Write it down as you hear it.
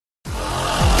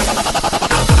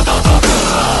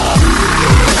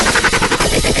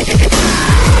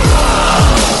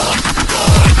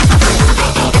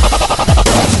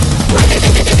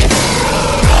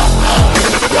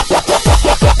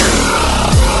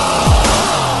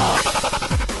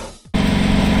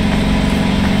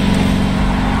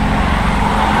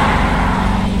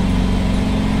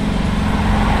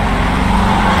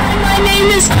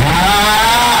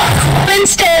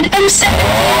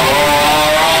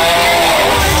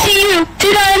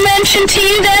mention to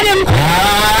you that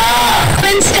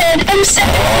instead I'm saying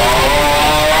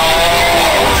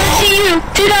to you,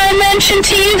 did I mention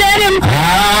to you that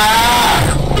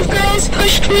if girls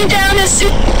pushed me down a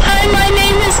suit, hi, my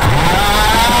name is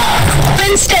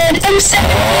instead I'm saying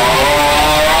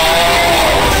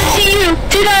to you,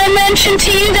 did I mention to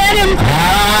you that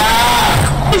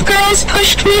if girls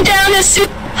pushed me down a suit,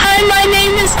 hi, my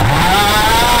name is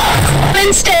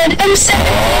instead I'm saying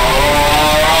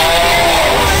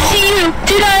to you,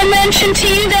 did I mention to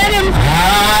you that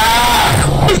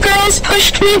if girls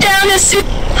pushed me down a suit,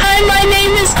 hi, my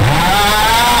name is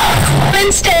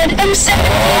instead I'm saying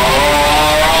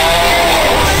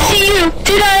to you,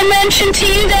 did I mention to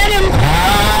you that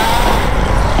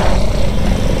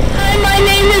hi, my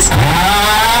name is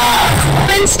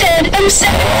instead I'm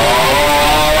saying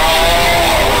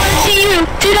to you,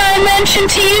 did I mention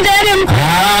to you that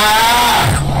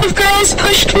if girls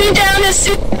pushed me down a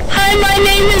suit, hi, my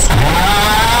name is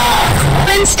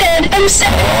instead I'm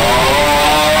saying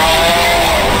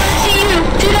to you,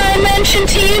 did I mention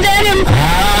to you that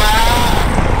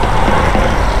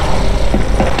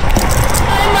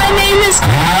hi, my name is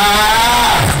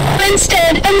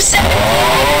instead I'm saying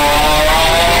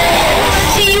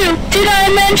to you, did I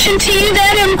mention to you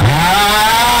that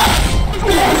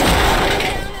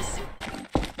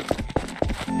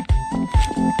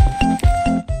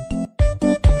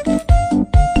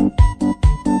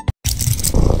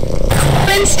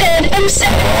instead I'm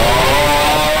saying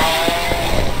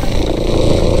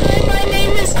hi, my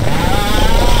name is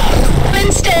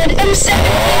instead I'm saying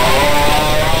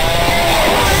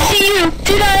to you,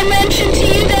 did I mention to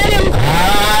you that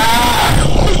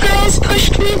if girls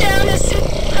pushed me down a suit,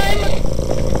 hi,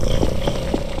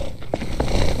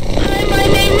 my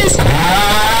name is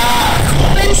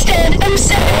instead I'm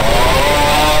saying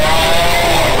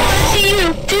to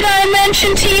you, did I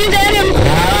mention to you that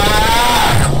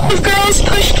if girls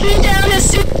pushed me down a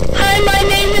suit, hi, my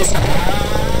name is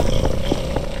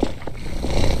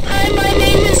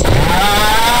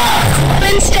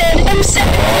instead I'm saying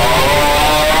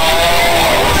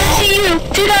to you,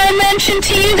 did I mention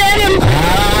to you that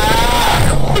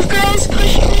if girls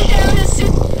pushed me down a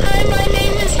suit, hi, my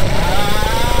name is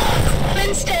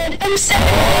instead I'm saying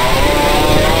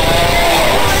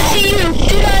to you,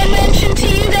 did I mention to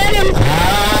you that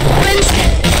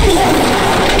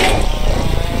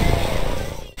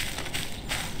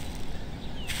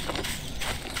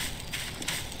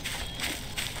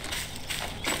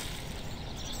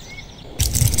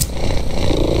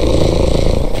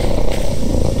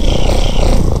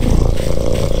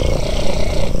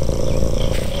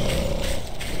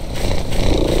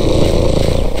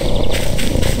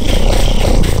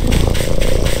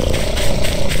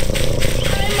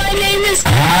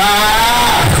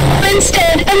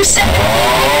instead I'm saying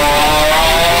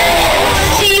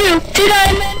to you, did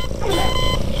I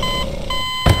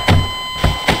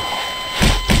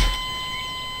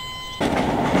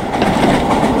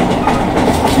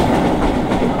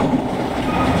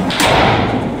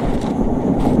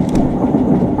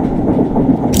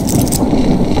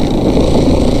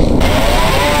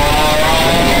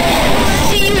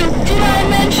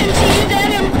mention to you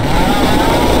that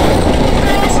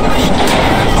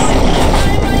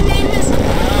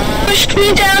pushed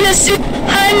me down a suit,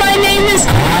 hi, my name is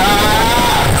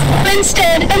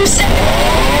instead I'm saying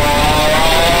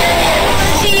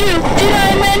to you, did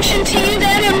I mention to you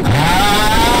that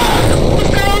if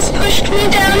girls pushed me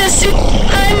down a suit,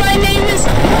 hi, my name is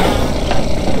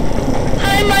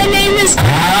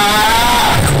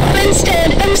instead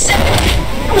I'm saying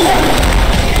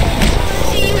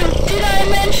to you, did I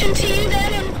mention to you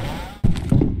that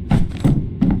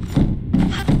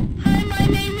hi, my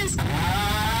name is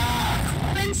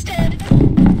instead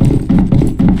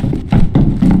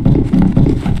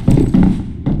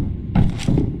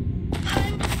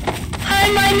hi,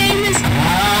 my name is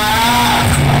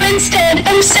instead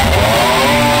I'm saying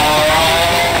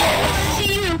to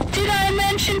you, did I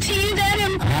mention to you that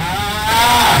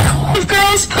if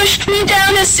girls pushed me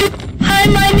down a suit, hi,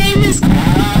 my name is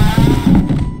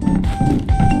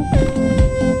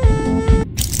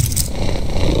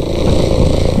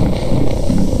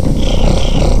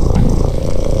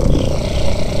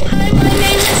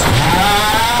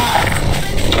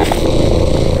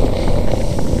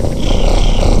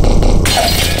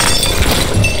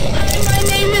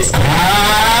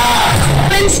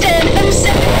instead I'm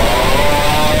saying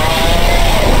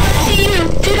to you,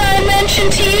 did I mention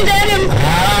to you that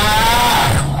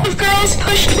if girls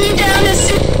pushed me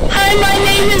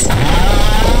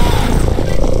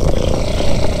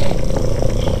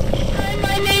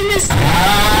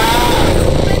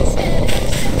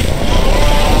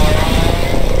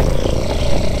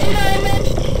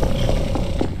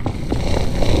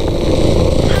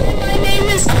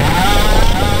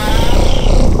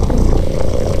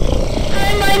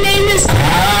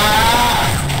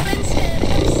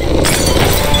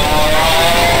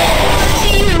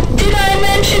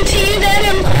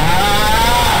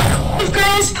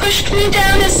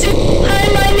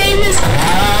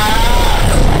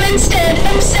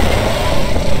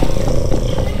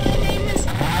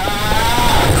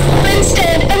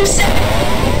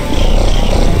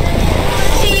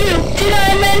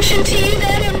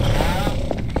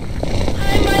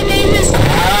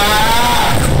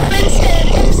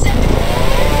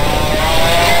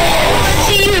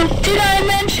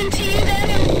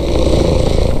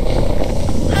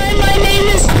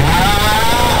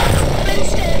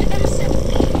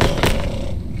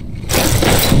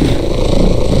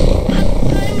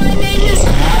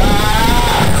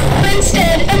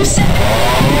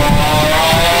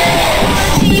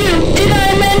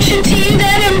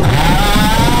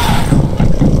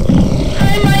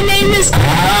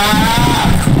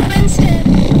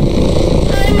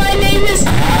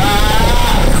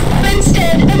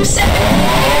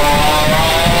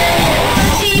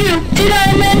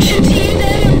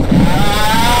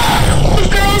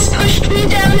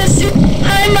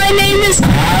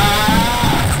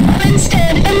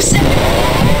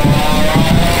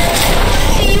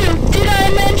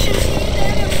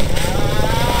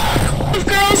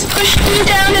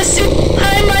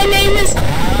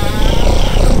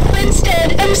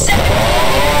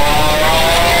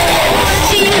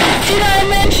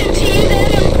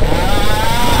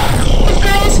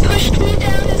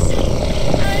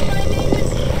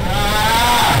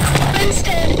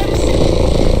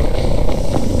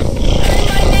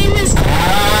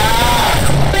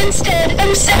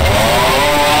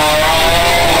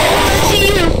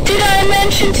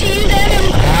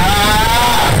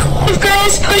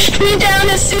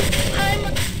soup.